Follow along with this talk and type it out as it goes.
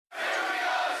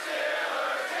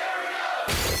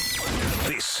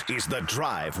This is The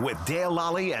Drive with Dale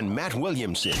Lally and Matt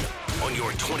Williamson on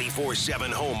your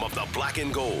 24/7 home of the black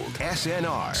and gold.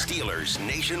 SNR, Steelers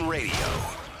Nation Radio.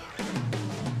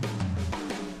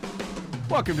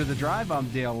 Welcome to The Drive. I'm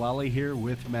Dale Lally here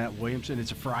with Matt Williamson.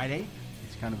 It's a Friday.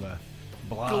 It's kind of a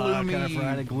blah gloomy kind of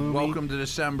Friday, gloomy. Welcome to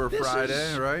December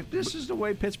Friday, right? This is the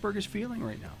way Pittsburgh is feeling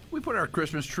right now. We put our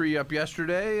Christmas tree up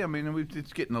yesterday. I mean,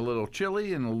 it's getting a little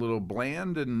chilly and a little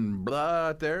bland and blah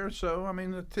out there. So, I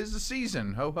mean, it is the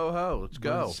season. Ho, ho, ho. Let's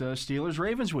go. It's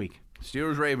Steelers-Ravens week.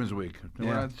 Steelers-Ravens week.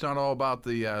 Yeah. It's not all about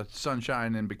the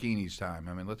sunshine and bikinis time.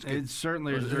 I mean, let's get... It's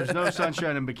certainly, there's no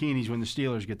sunshine and bikinis when the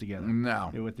Steelers get together.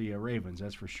 No. With the Ravens,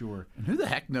 that's for sure. And who the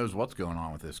heck knows what's going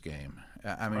on with this game?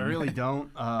 I mean, I really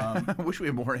don't. I wish we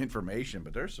had more information,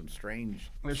 but there's some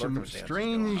strange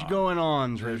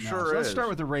going-ons right now. Sure So let's is. start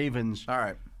with the Ravens. All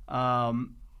right.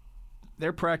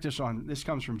 Their practice on this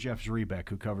comes from Jeff Zrebeck,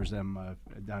 who covers them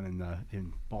down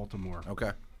in Baltimore.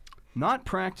 Okay. Not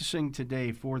practicing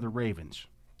today for the Ravens.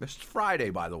 This is Friday,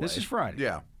 by the way. This is Friday.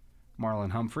 Yeah.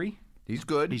 Marlon Humphrey. He's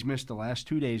good. He's missed the last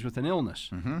 2 days with an illness.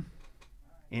 Mm-hmm.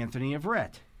 Anthony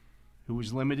Everett, who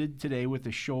was limited today with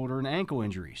the shoulder and ankle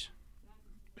injuries.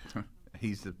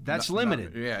 That's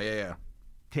limited. Yeah.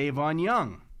 Tavon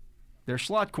Young, their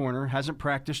slot corner, hasn't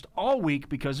practiced all week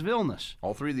because of illness.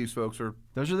 All three of these folks are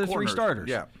Those are the corners. three starters.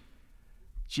 Yeah.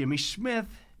 Jimmy Smith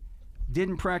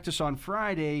didn't practice on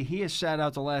Friday. He has sat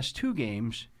out the last two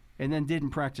games and then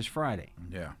didn't practice Friday.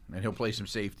 Yeah, and he'll play some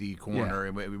safety corner.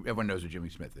 Everyone knows who Jimmy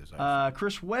Smith is.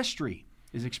 Chris Westry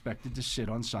is expected to sit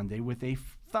on Sunday with a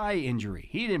thigh injury.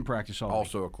 He didn't practice all week.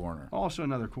 Also a corner. Also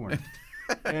another corner.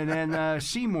 And then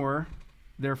Seymour,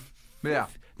 their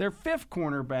fifth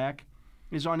cornerback,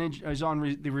 is on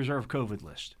the reserve COVID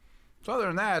list. So other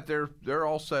than that, they're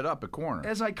all set up at corner.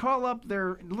 As I call up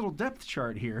their little depth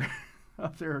chart here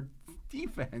of their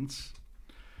defense,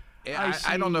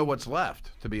 I don't know what's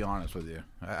left, to be honest with you.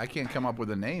 I can't come up with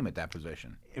a name at that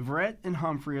position. Everett and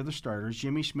Humphrey are the starters.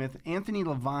 Jimmy Smith, Anthony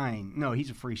Levine. No, he's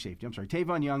a free safety. I'm sorry.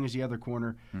 Tavon Young is the other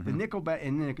corner. Mm-hmm. The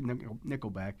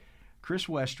nickelback, Chris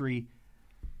Westry.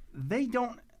 They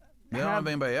don't have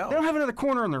anybody else. They don't have another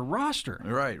corner on their roster.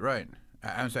 Right.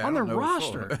 I'm saying On I their don't know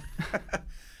roster.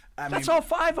 That's all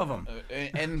five of them.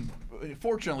 And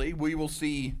fortunately, we will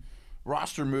see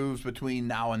roster moves between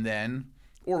now and then,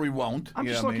 or we won't. I'm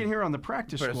just looking here on the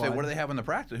practice But I squad. say, what do they have in the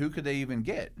practice? Who could they even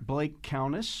get? Blake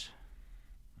Countess,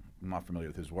 I'm not familiar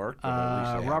with his work. But at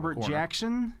least they have a Robert corner.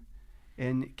 Jackson,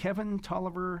 and Kevin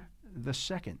Tolliver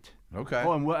II. Okay.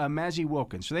 Oh, and Mazzie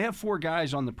Wilkins. So they have four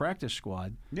guys on the practice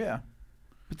squad. Yeah.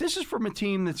 But this is from a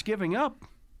team that's giving up,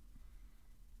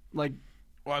 Well,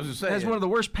 I was just saying, has one of the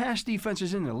worst pass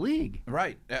defenses in the league.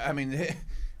 Right. I mean,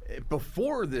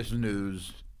 before this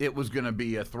news, it was going to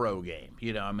be a throw game.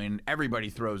 I mean, everybody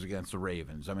throws against the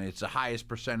Ravens. I mean, it's the highest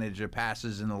percentage of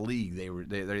passes in the league.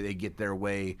 They get their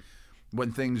way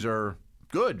when things are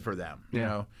good for them. You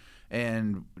know,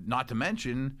 and not to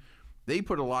mention, they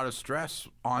put a lot of stress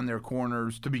on their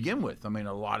corners to begin with. I mean,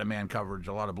 a lot of man coverage,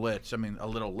 a lot of blitz. I mean, a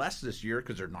little less this year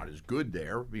because they're not as good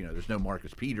there. There's no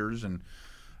Marcus Peters, and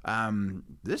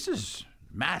this is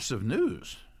massive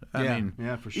news. I mean,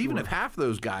 for sure. Even if half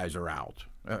those guys are out,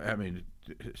 I mean,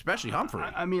 especially Humphrey.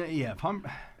 I mean,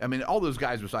 I mean, all those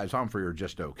guys besides Humphrey are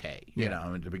just okay,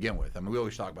 to begin with. I mean, we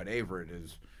always talk about Everett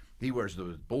as he wears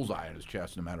the bullseye on his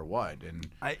chest no matter what. And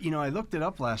I looked it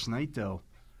up last night, though.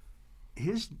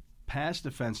 His pass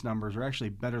defense numbers are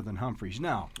actually better than Humphrey's.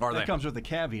 Now, that comes with a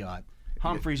caveat.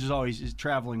 Humphreys is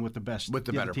traveling with the best, with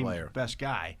the better player, best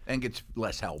guy, and gets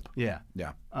less help. Yeah.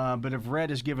 But if Red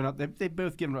has given up, they've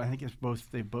both given up. I think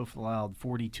they've both allowed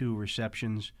 42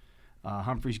 receptions.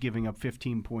 Humphrey's giving up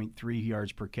 15.3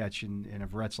 yards per catch, and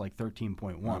Everett's like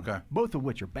 13.1. Okay. Both of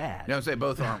which are bad. Yeah, I would say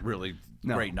both aren't really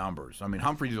great numbers. I mean,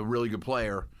 Humphrey's a really good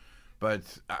player, but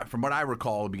from what I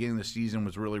recall, the beginning of the season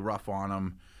was really rough on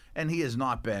him. And he has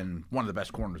not been one of the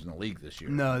best corners in the league this year.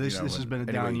 No, this has been a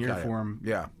down year for him.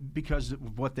 Yeah. Because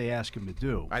of what they ask him to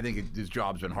do. I think his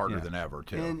job's been harder than ever,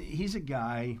 too. And he's a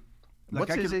guy.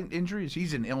 What's his injury?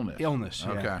 He's an illness. Illness,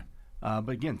 yeah. Okay. But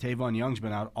again, Tavon Young's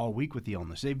been out all week with the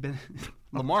illness. They've been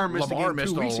Lamar missed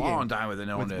a long time with an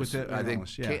illness. I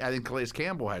think Calais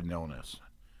Campbell had an illness.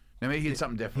 Now maybe he had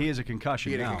something different. He has a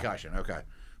concussion. He had a concussion. Okay,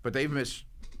 but they've missed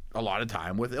a lot of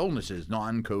time with illnesses,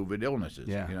 non-COVID illnesses.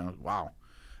 Yeah. Wow.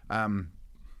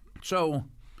 So,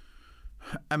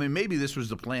 I mean, maybe this was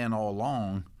the plan all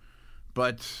along,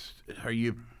 but are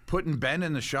you putting Ben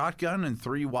in the shotgun and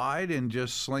 3 wide and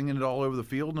just slinging it all over the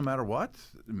field no matter what?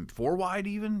 4 wide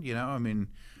even? I mean,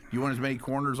 you want as many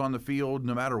corners on the field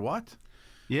no matter what?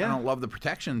 Yeah. I don't love the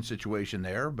protection situation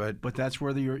there, but that's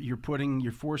where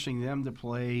you're forcing them to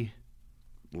play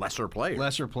lesser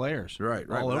players. Right,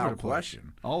 all over without the place.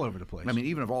 question. All over the place. I mean,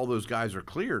 even if all those guys are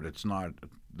cleared, it's not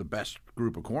the best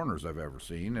group of corners I've ever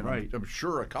seen. And Right. I'm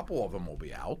sure a couple of them will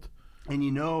be out.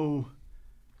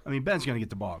 and Ben's going to get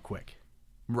the ball quick.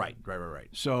 Right.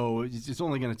 So it's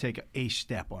only going to take a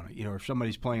step on it. If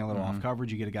somebody's playing a little off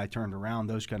coverage, you get a guy turned around,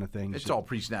 those kind of things. It's all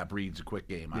pre-snap reads, a quick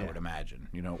game, I Yeah. would imagine.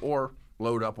 Or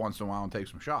load up once in a while and take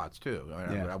some shots, too.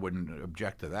 Yeah. I wouldn't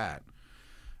object to that.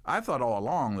 I've thought all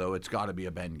along, though, it's got to be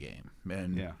a Ben game.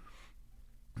 And Yeah.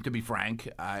 to be frank,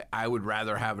 I would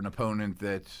rather have an opponent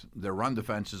that their run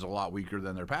defense is a lot weaker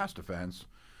than their pass defense.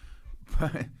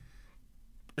 But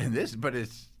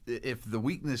if the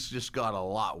weakness just got a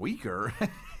lot weaker,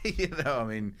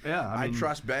 I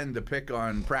trust Ben to pick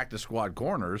on practice squad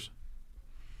corners,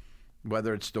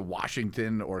 whether it's to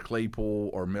Washington or Claypool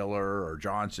or Miller or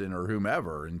Johnson or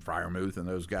whomever, and Freiermuth and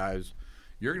those guys.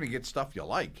 You're going to get stuff you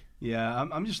like. Yeah,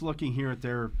 I'm just looking here at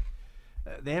their.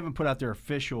 They haven't put out their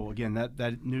official. Again,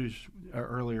 that news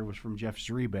earlier was from Jeff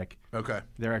Zrebiec. Okay.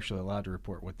 They're actually allowed to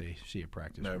report what they see at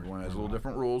practice. Everyone has a little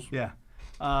different rules. Yeah.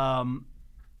 I'm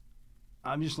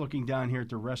just looking down here at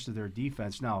the rest of their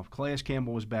defense. Now, if Calais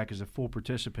Campbell was back as a full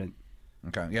participant.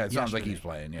 Okay. Yeah, it sounds like yesterday. he's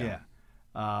playing. Yeah.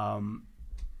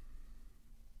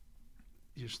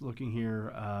 Just looking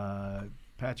here,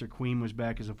 Patrick Queen was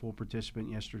back as a full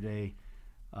participant yesterday.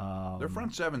 Their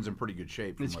front seven's in pretty good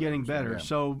shape. It's getting better.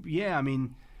 So, yeah,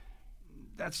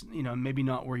 that's, maybe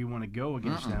not where you want to go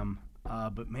against them.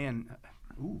 But, man,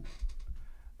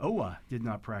 Owa did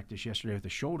not practice yesterday with a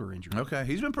shoulder injury. Okay.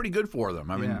 He's been pretty good for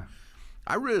them.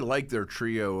 I really like their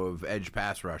trio of edge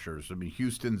pass rushers.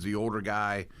 Houston's the older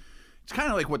guy. It's kind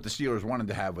of like what the Steelers wanted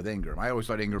to have with Ingram. I always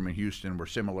thought Ingram and Houston were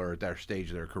similar at their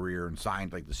stage of their career and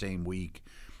signed like the same week.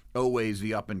 Always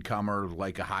the up-and-comer,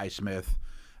 like a Highsmith.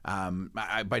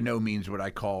 By no means would I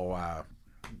call why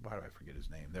do I forget his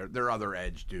name? Their other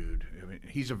edge dude.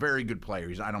 He's a very good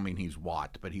player. I don't mean he's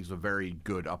Watt, but he's a very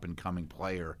good up-and-coming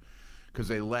player. Because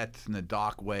they let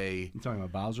Ndakwe. You talking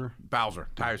about Bowser?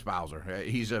 Tyrus Bowser.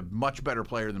 He's a much better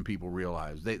player than people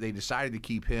realize. They decided to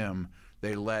keep him.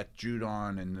 They let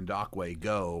Judon and Ndakwe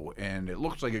go, and it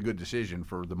looks like a good decision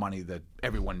for the money that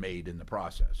everyone made in the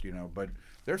process. But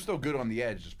they're still good on the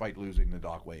edge despite losing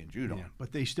Ndakwe and Judon. Yeah,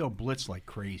 but they still blitz like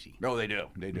crazy. No, they do.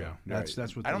 Yeah, that's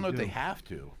what I don't know do. if they have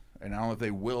to, and I don't know if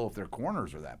they will if their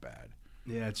corners are that bad.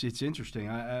 Yeah, it's interesting.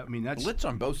 That's blitz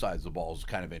on both sides of the ball is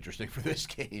kind of interesting for this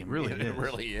game. Really, it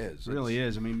really is. It really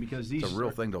is. Because these it's a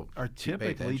real thing to are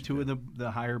typically two of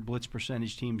the higher blitz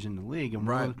percentage teams in the league, and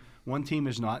right. one team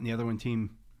is not, and the other one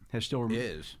team has still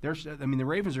is. The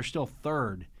Ravens are still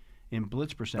third in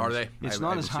blitz percentage. Are they? It's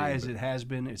not as high as it has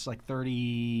been. It's like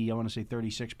 30. I want to say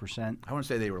 36%. I want to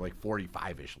say they were like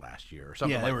 45-ish last year or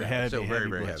something. Yeah, like they were that. heavy. So very,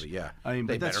 very blitz. heavy. Yeah.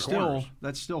 But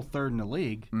that's still third in the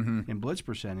league in blitz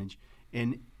percentage,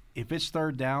 and if it's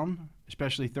third down,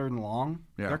 especially third and long,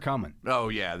 they're coming. Oh,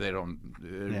 yeah. They don't.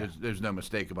 There's no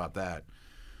mistake about that.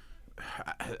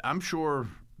 I'm sure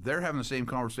they're having the same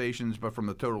conversations, but from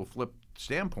the total flip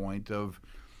standpoint of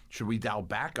should we dial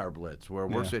back our blitz? Where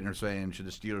we're sitting here saying should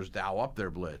the Steelers dial up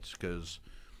their blitz? Because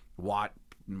Watt,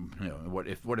 what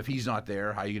if he's not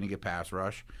there? How are you going to get pass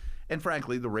rush? And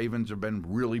frankly, the Ravens have been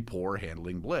really poor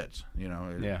handling blitz.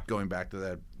 Going back to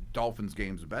that Dolphins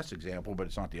game's the best example, but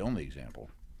it's not the only example.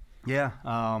 Yeah.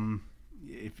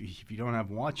 If you don't have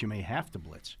Watt, you may have to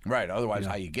blitz. Right. Otherwise,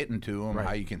 how you getting to them? Right.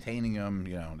 How you containing them?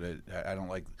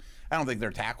 I don't think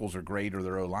their tackles are great or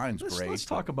their O-line's great. Let's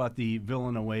talk about the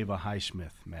Villanueva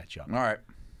Highsmith matchup. All right.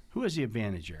 Who has the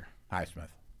advantage here? Highsmith.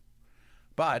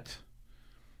 But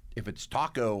if it's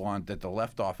Taco at the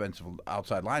left offensive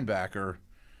outside linebacker,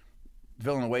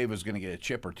 Villanueva's going to get a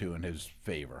chip or two in his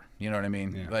favor. You know what I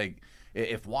mean? Yeah.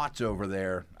 If Watt's over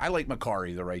there, I like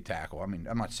Macari, the right tackle. I'm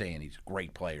not saying he's a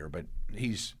great player, but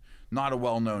he's not a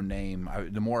well-known name.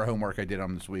 The more homework I did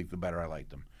on him this week, the better I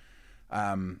liked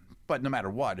him. But no matter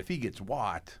what, if he gets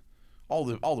Watt, all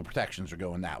the protections are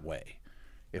going that way.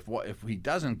 If he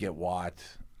doesn't get Watt,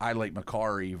 I like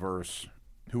Macari versus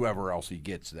whoever else he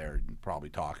gets there, probably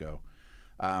Taco.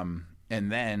 And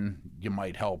then you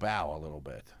might help Al a little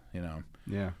bit,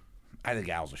 Yeah. I think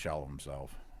Al's a shell of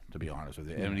himself, to be honest with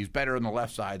you. And he's better on the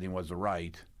left side than he was the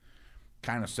right,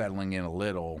 kind of settling in a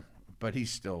little, but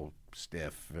he's still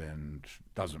stiff and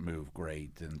doesn't move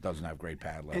great and doesn't have great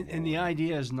pad level. And the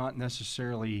idea is not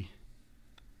necessarily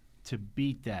to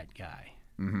beat that guy.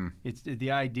 Mm-hmm.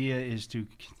 The idea is to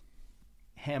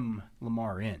hem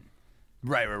Lamar in.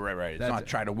 Right. It's not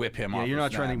try to whip him off the snap. You're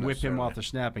not trying to whip him off the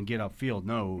snap and get upfield.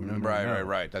 No.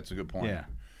 Right. That's a good point. Yeah.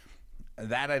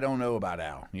 That I don't know about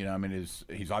Al.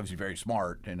 He's obviously very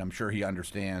smart, and I'm sure he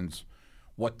understands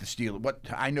what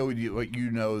I know what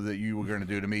you know that you were going to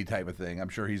do to me type of thing. I'm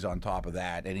sure he's on top of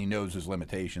that, and he knows his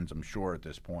limitations, I'm sure, at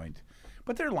this point.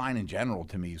 But their line in general,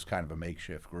 to me, is kind of a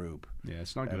makeshift group. Yeah,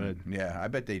 it's not good. Yeah, I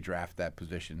bet they draft that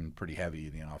position pretty heavy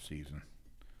in the offseason.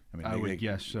 I would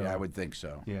guess so. Yeah, I would think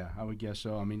so. Yeah, I would guess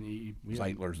so. I mean,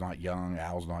 Zeitler's not young.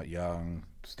 Al's not young.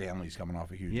 Stanley's coming off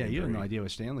a huge injury. You have no idea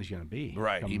what Stanley's going to be.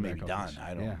 Right, he may be done.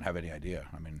 I don't have any idea.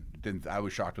 I mean, I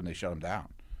was shocked when they shut him down.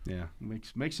 Yeah,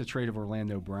 makes the trade of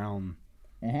Orlando Brown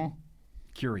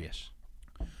curious.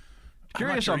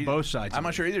 Curious on both sides. I'm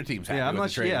not sure either team's happy with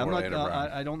the trade of Orlando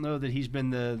Brown. I don't know that he's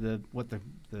been what the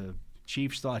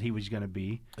Chiefs thought he was going to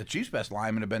be. The Chiefs' best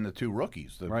linemen have been the two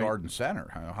rookies, the guard and center.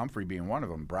 Humphrey being one of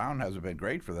them. Brown hasn't been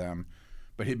great for them,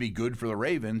 but he'd be good for the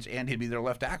Ravens, and he'd be their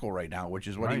left tackle right now, which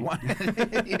is what he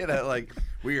wanted.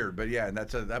 Weird, but yeah,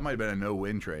 that might have been a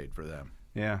no-win trade for them.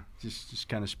 Yeah, just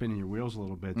kind of spinning your wheels a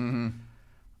little bit.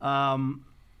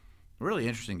 Really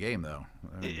interesting game, though.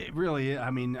 It really is.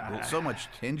 I mean, so much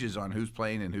hinges on who's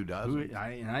playing and who doesn't.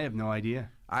 I have no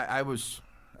idea.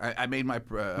 I made my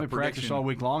I practiced all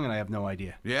week long, and I have no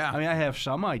idea. Yeah. I mean, I have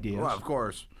some ideas. Well, of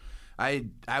course. I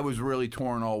was really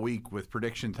torn all week with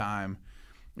prediction time,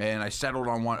 and I settled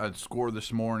on a score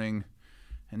this morning,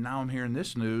 and now I'm hearing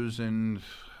this news, and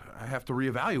I have to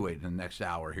reevaluate in the next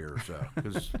hour here or so.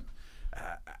 Because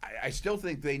I still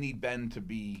think they need Ben to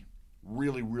be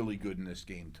really, really good in this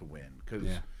game to win. Because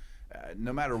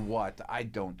no matter what, I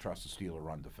don't trust the Steeler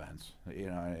run defense.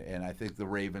 And I think the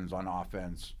Ravens on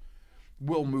offense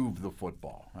will move the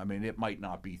football. I mean, it might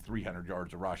not be 300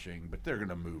 yards of rushing, but they're going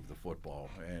to move the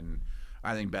football. And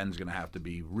I think Ben's going to have to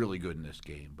be really good in this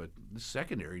game. But the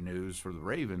secondary news for the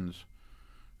Ravens,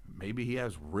 maybe he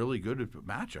has really good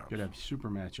matchups. Could have super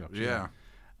matchups. Yeah.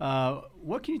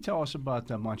 What can you tell us about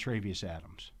Montravius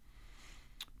Adams?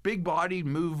 Big body,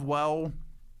 move well.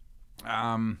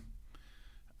 I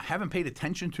haven't paid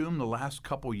attention to him the last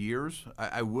couple years.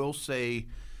 I will say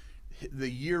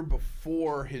the year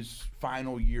before his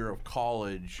final year of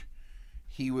college,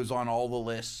 he was on all the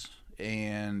lists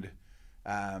and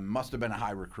must have been a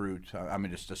high recruit. I'm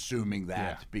just assuming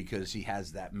that because he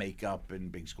has that makeup in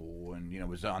big school and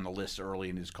was on the list early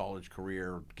in his college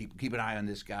career. Keep an eye on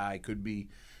this guy. Could be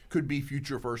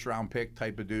future first round pick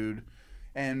type of dude,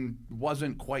 and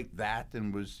wasn't quite that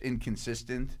and was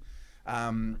inconsistent.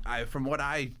 From what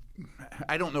I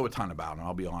don't know a ton about him,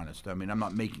 I'll be honest. I mean, I'm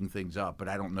not making things up, but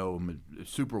I don't know him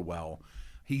super well.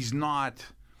 He's not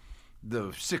the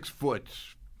 6-foot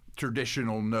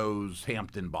traditional nose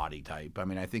Hampton body type. I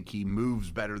mean, I think he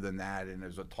moves better than that and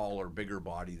is a taller, bigger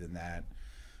body than that.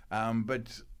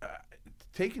 But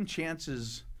taking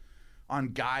chances on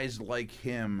guys like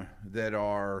him that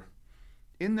are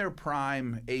in their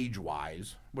prime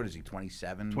age-wise, what is he,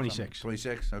 27? 26.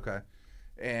 26, okay.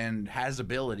 And has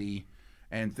ability,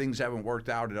 and things haven't worked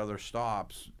out at other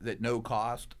stops at no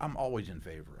cost, I'm always in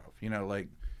favor of.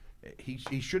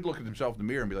 He should look at himself in the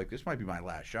mirror and be like, this might be my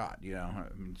last shot, I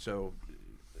mean, so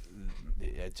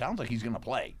it sounds like he's going to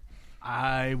play.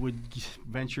 I would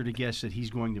venture to guess that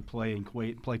he's going to play and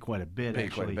play quite a bit,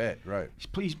 Quite a bit, right.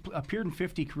 He's appeared in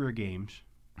 50 career games.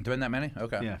 Been that many?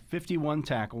 Okay. Yeah, 51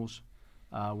 tackles,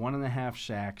 1.5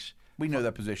 sacks. We know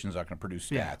that position's not going to produce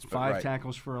stats. Yeah, but 5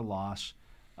 tackles for a loss.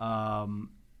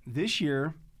 This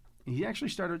year, he actually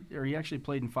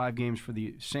played in 5 games for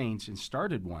the Saints and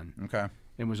started one. Okay.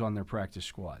 And was on their practice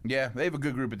squad. Yeah, they have a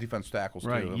good group of defensive tackles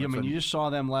right. too. I mean, you just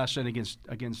saw them last night against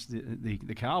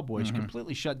the Cowboys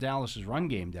completely shut Dallas's run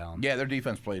game down. Yeah, their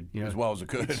defense played as well as it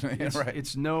could.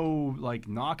 It's no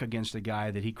knock against a guy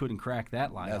that he couldn't crack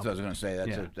that line. That's what I was going to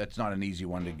say. That's not an easy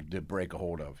one to break a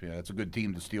hold of. Yeah, it's a good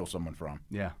team to steal someone from.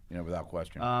 Yeah, without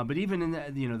question. But even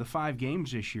in the 5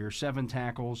 games this year, 7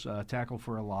 tackles, tackle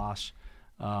for a loss.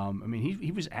 I mean,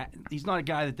 he's not a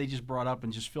guy that they just brought up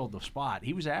and just filled the spot.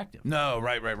 He was active. No,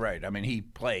 right. I mean, he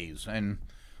plays, and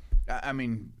I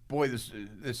mean, boy, this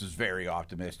is very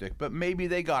optimistic. But maybe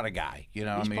they got a guy. He's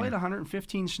played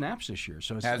 115 snaps this year.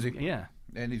 So has he? Yeah,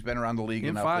 and he's been around the league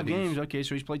in enough 5 games. Okay,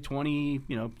 so he's played 20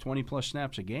 plus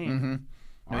snaps a game.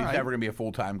 He's never going to be a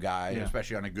full-time guy,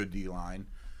 especially on a good D line.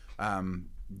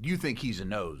 You think he's a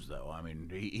nose, though? I mean,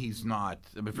 he's not.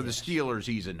 I mean, for the Steelers,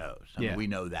 he's a nose. I mean, we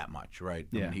know that much, right?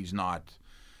 I mean, he's not.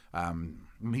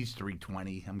 He's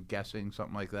 320, I'm guessing,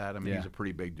 something like that. I mean, he's a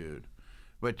pretty big dude.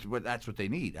 But that's what they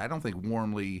need. I don't think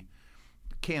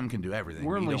Cam can do everything.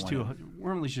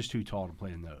 Wormley's just too tall to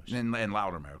play in those. And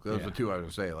Loudermilk. Those are the two I was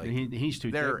going to say. Like he's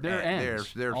too. They're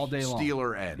ends. They're all day long.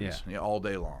 Steeler ends all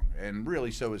day long. And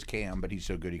really, so is Cam, but he's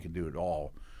so good he can do it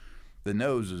all. The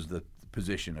nose is the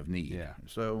position of need. Yeah.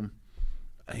 So,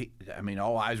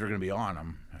 all eyes are going to be on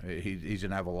him. He's going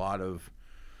to have a lot of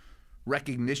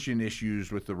recognition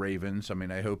issues with the Ravens. I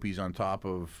mean, I hope he's on top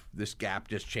of this gap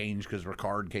just changed because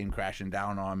Ricard came crashing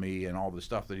down on me and all the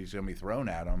stuff that he's going to be thrown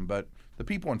at him. But the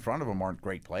people in front of him aren't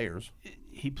great players.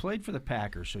 He played for the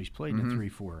Packers, so he's played in a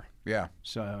 3-4. Yeah.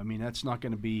 So, I mean, that's not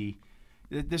going to be –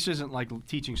 this isn't like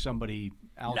teaching somebody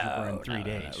algebra in 3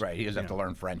 days. Right. He doesn't have to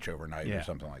learn French overnight or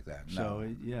something like that. No.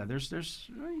 So, yeah, there's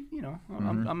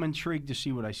I'm intrigued to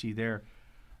see what I see there.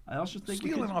 I also think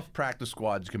stealing off practice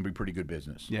squads can be pretty good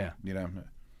business. Yeah. You know.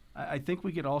 I think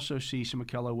we could also see some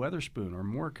Akello Weatherspoon or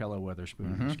more Akello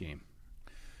Weatherspoon in this game.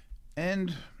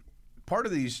 And part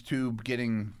of these two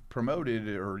getting promoted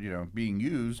or, being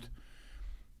used,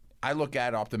 I look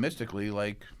at optimistically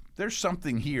like there's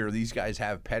something here. These guys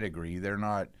have pedigree. They're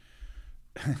not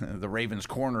the Ravens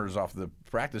corners off the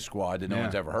practice squad that no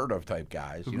one's ever heard of type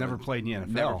guys. Who've never played in the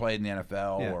NFL. Never played in the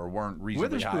NFL or weren't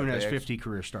reasonably high Witherspoon has picks. 50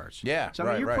 career starts. Yeah, so,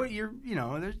 I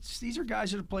mean, these are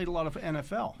guys that have played a lot of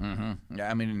NFL. Mm-hmm. Yeah,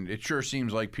 I mean, it sure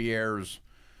seems like Pierre's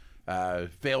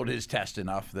failed his test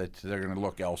enough that they're going to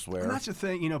look elsewhere. And that's the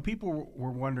thing. People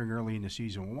were wondering early in the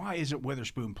season, why isn't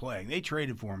Witherspoon playing? They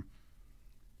traded for him.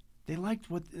 They liked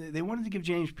what they wanted to give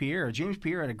James Pierre. James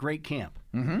Pierre had a great camp,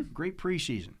 great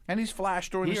preseason, and he's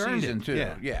flashed during the season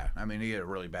too. Yeah, I mean, he had a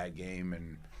really bad game,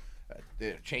 and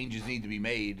changes need to be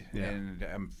made. Yeah. And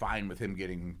I'm fine with him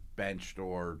getting benched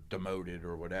or demoted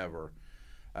or whatever.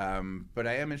 But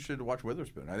I am interested to watch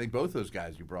Witherspoon. I think both those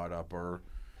guys you brought up are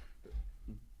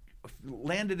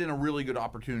landed in a really good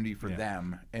opportunity for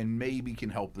them, and maybe can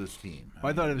help this team.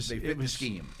 I thought it was the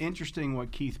scheme. Interesting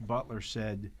what Keith Butler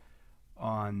said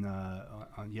on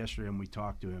yesterday when we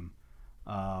talked to him.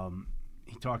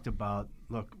 He talked about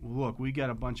look, we got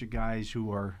a bunch of guys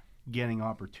who are getting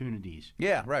opportunities.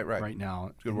 Yeah, right now.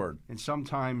 It's a good word. And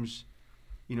sometimes,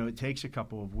 it takes a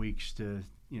couple of weeks to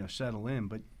settle in,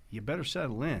 but you better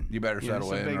settle in. You better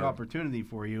settle in. It's a big opportunity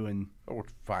for you, and or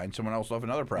find someone else off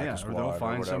another practice squad, or they'll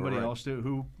find somebody else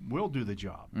who will do the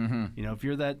job. Mm-hmm. If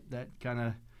you're that kind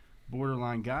of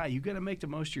borderline guy, you got to make the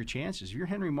most of your chances. If you're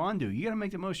Henry Mondu, you got to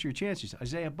make the most of your chances.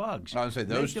 Isaiah Buggs, I would say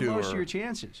those make two the most are of your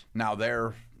chances. Now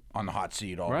they're on the hot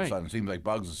seat all of Right. a sudden. It seems like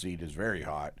Buggs' seat is very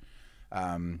hot.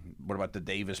 What about the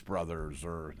Davis brothers?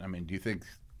 Do you think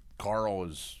Carl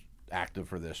is active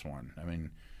for this one? I mean,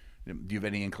 do you have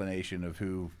any inclination of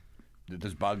who?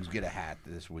 Does Buggs get a hat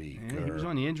this week? Yeah, he was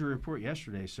on the injury report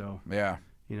yesterday, so yeah.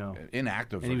 And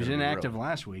Inactive. he was inactive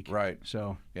last week. Right.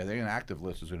 So yeah, the inactive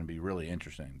list is going to be really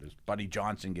interesting. Does Buddy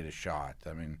Johnson get a shot?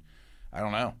 I mean, I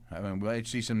don't know. We might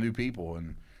see some new people,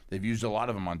 and they've used a lot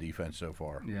of them on defense so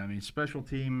far. yeah, special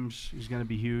teams is going to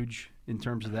be huge in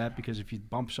terms of that, because if you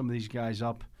bump some of these guys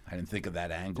up I didn't think of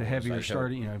that angle. to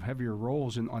heavier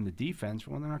roles on the defense,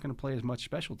 well, they're not going to play as much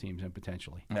special teams then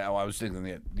potentially. Yeah, well, I was thinking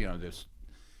that there's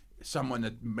someone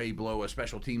that may blow a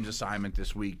special teams assignment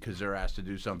this week because they're asked to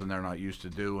do something they're not used to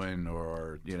doing,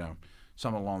 or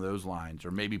something along those lines,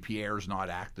 or maybe Pierre's not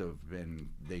active and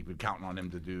they've been counting on him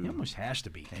to do. He almost has to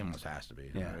be. He almost has to be.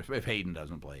 Yeah. If Hayden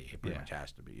doesn't play, he pretty much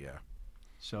has to be. Yeah.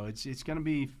 So it's going to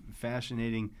be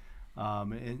fascinating.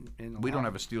 And we don't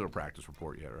have a Steeler practice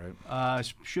report yet, right?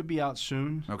 Should be out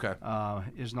soon. Okay.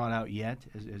 Is not out yet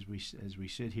as we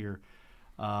sit here,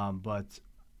 but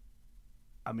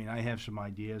I have some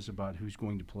ideas about who's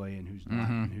going to play and who's not,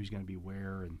 and who's going to be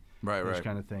where, and those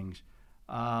kind of things.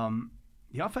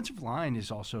 The offensive line is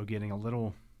also getting a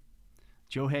little.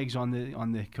 Joe Haig's on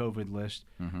the COVID list.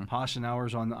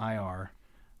 Hassenauer's on the IR.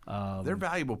 They're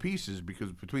valuable pieces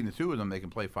because between the two of them, they can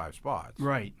play 5 spots.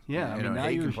 Right. Yeah. Now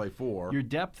Haig can play 4. Your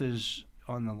depth is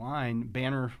on the line.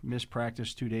 Banner missed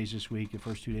practice 2 days this week. The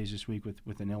first 2 days this week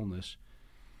with an illness.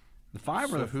 The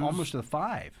 5 are almost the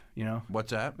 5.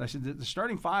 What's that? I said the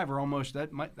starting 5 are almost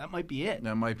that might be it.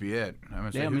 That might be it.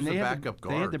 Who's the backup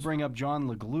guard? They had to bring up John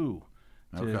LeGlue.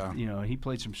 Okay. He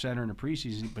played some center in the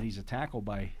preseason, but he's a tackle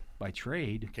by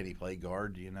trade. Can he play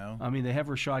guard? Do you know? They have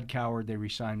Rashad Coward. They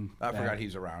re-signed. I forgot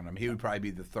he's around. He would probably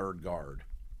be the 3rd guard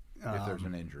if there's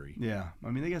an injury. Yeah,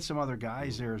 they got some other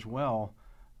guys there as well,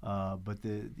 but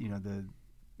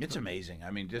It's amazing.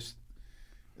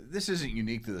 This isn't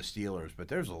unique to the Steelers, but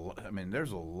there's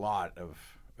a lot of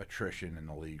attrition in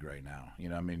the league right now.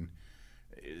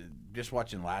 Just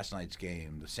watching last night's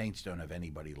game, the Saints don't have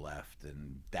anybody left,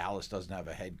 and Dallas doesn't have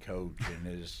a head coach,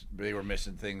 and they were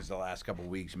missing things the last couple of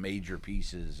weeks, major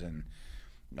pieces, and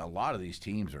a lot of these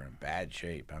teams are in bad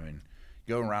shape.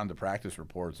 Going around the practice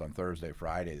reports on Thursday,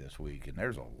 Friday this week, and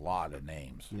there's a lot of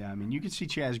names. Yeah, you could see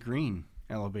Chaz Green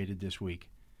elevated this week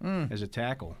as a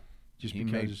tackle, just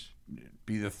because may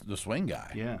be the swing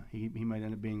guy. Yeah, he might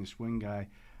end up being the swing guy.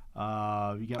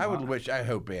 I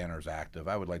hope Banner's active.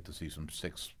 I would like to see some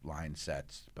 6-line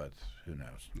sets, but who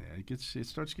knows? Yeah, it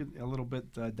starts to get a little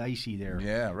bit dicey there.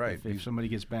 Yeah, right. If somebody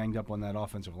gets banged up on that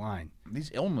offensive line,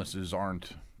 these illnesses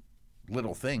aren't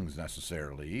little things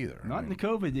necessarily either. Not in the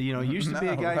COVID. It used to be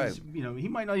a guy. Right. He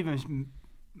might not even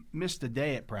miss the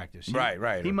day at practice.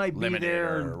 Right. He might be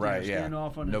there, stand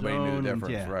off on Nobody his own. Nobody knew the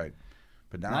difference, right?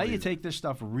 But now you take this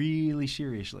stuff really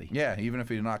seriously. Yeah, even if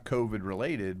he's not COVID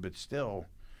related, but still.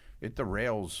 It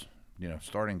derails,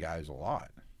 starting guys a lot.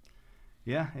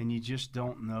 Yeah, and you just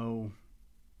don't know,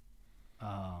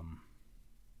 how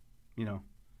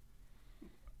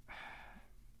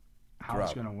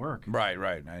it's going to work. Right.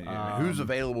 Who's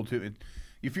available to?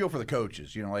 You feel for the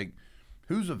coaches,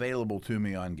 who's available to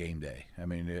me on game day? I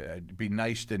mean, it'd be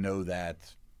nice to know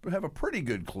that. We have a pretty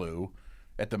good clue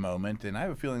at the moment, and I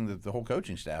have a feeling that the whole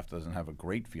coaching staff doesn't have a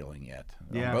great feeling yet.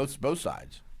 Yeah. On both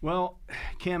sides. Well,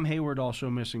 Cam Hayward also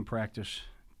missing practice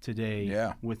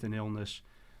today with an illness.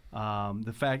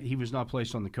 The fact he was not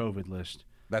placed on the COVID list.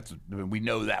 We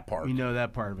know that part. We know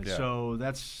that part of it. Yeah. So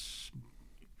that's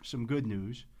some good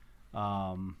news.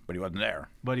 But he wasn't there.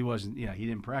 But he wasn't. Yeah, he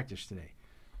didn't practice today.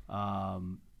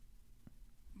 Again,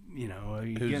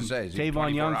 who's to say?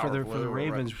 Tavon Young for the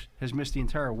Ravens has missed the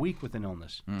entire week with an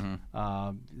illness.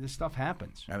 Mm-hmm. This stuff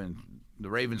happens. I mean,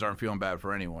 the Ravens aren't feeling bad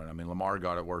for anyone. I mean, Lamar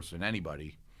got it worse than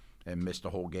anybody. And missed a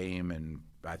whole game, and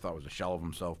I thought was a shell of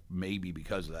himself. Maybe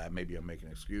because of that. Maybe I'm making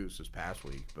an excuse this past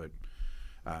week, but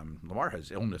Lamar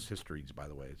has illness histories. By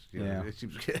the way, it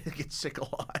seems to get sick a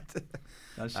lot.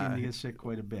 Does seem to get sick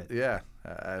quite a bit. Yeah,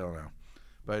 I don't know,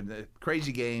 but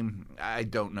crazy game. I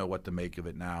don't know what to make of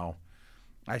it now.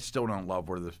 I still don't love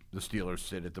where the Steelers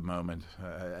sit at the moment.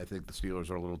 I think the Steelers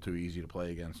are a little too easy to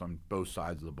play against on both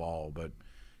sides of the ball, but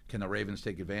can the Ravens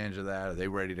take advantage of that? Are they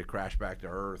ready to crash back to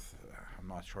earth? I'm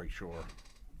not quite sure.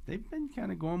 They've been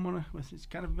kind of going it's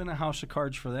kind of been a house of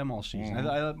cards for them all season.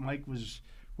 Mm-hmm.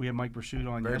 We had Mike Pursuit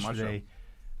on Very yesterday.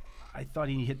 So. I thought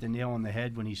he hit the nail on the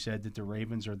head when he said that the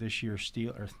Ravens are this year's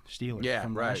Steelers. Yeah,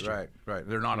 from right.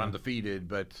 They're not Yeah. undefeated,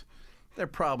 but they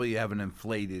probably have an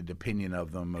inflated opinion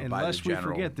of them. Unless we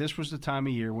forget, this was the time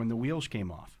of year when the wheels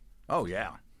came off. Oh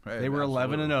yeah. Right, they were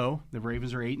 11-0. The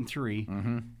Ravens are 8-3,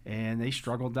 mm-hmm. and they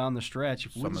struggled down the stretch.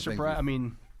 Wouldn't surprise.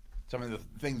 Some of the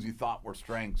things you thought were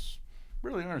strengths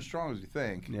really aren't as strong as you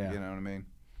think. Yeah. You know what I mean?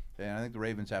 And I think the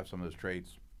Ravens have some of those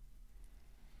traits.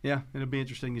 Yeah, it'll be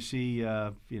interesting to see.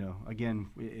 Again,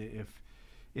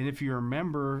 if you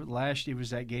remember it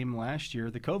was that game last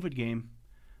year, the COVID game.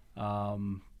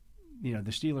 The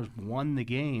Steelers won the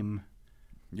game.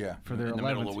 Yeah, for their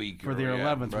 11th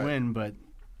 11th right. win, but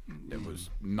it was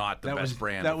not the best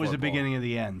brand. That was the beginning of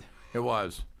the end. It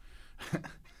was.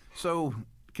 So,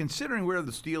 considering where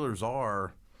the Steelers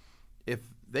are, if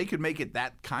they could make it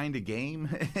that kind of game,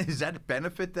 does that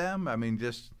benefit them? I mean,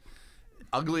 just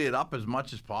ugly it up as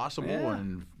much as possible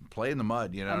and play in the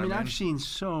mud. I mean, I've seen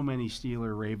so many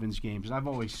Steeler-Ravens games, and I've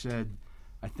always said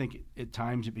I think at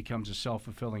times it becomes a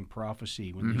self-fulfilling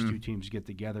prophecy when these two teams get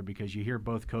together because you hear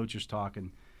both coaches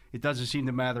talking. It doesn't seem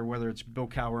to matter whether it's Bill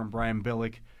Cowher and Brian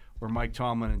Billick or Mike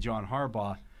Tomlin and John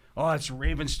Harbaugh. Oh, it's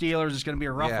Ravens Steelers. It's going to be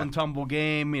a rough and tumble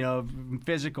game,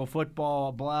 physical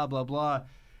football, blah, blah, blah.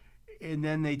 And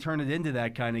then they turn it into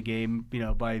that kind of game,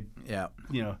 by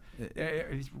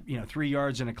 3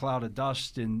 yards in a cloud of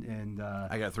dust. And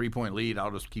I got a 3-point lead.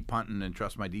 I'll just keep punting and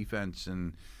trust my defense.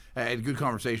 And I had a good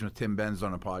conversation with Tim Benz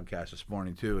on a podcast this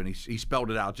morning too, and he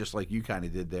spelled it out just like you kind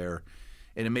of did there,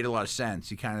 and it made a lot of sense.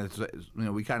 He kind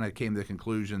of, we kind of came to the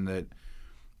conclusion that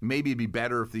maybe it'd be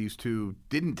better if these two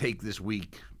didn't take this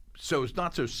week. So it's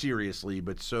not so seriously,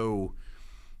 but so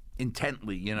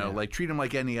intently, like treat them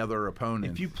like any other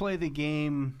opponent. If you play the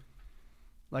game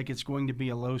like it's going to be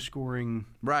a low-scoring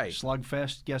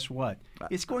slugfest, guess what?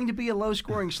 It's going to be a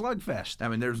low-scoring slugfest. I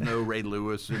mean, there's no Ray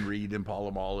Lewis and Reed and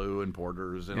Polamalu and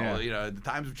Porters and all. The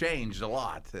times have changed a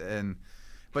lot,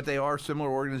 but they are similar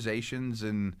organizations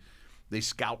and they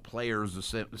scout players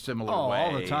a similar way.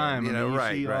 All the time.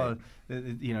 Right.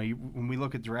 When we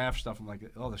look at draft stuff, I'm like, the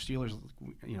Steelers,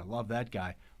 love that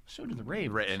guy. So do the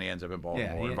Ravens. And he ends up in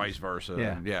Baltimore, and vice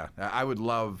versa. Yeah. I would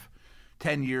love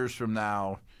 10 years from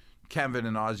now, Kevin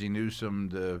and Ozzie Newsome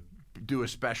to do a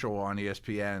special on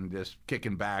ESPN, just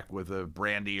kicking back with a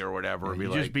brandy or whatever.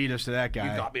 You just beat us to that guy.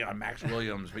 You got me on Max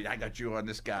Williams, but I got you on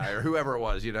this guy, or whoever it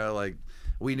was.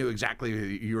 We knew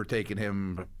exactly you were taking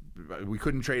him. We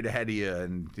couldn't trade ahead of you,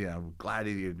 and glad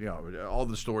all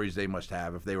the stories they must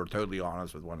have if they were totally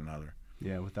honest with one another.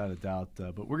 Yeah, without a doubt.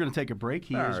 But we're going to take a break.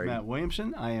 He is Matt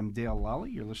Williamson. I am Dale Lally.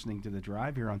 You're listening to The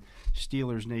Drive here on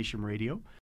Steelers Nation Radio.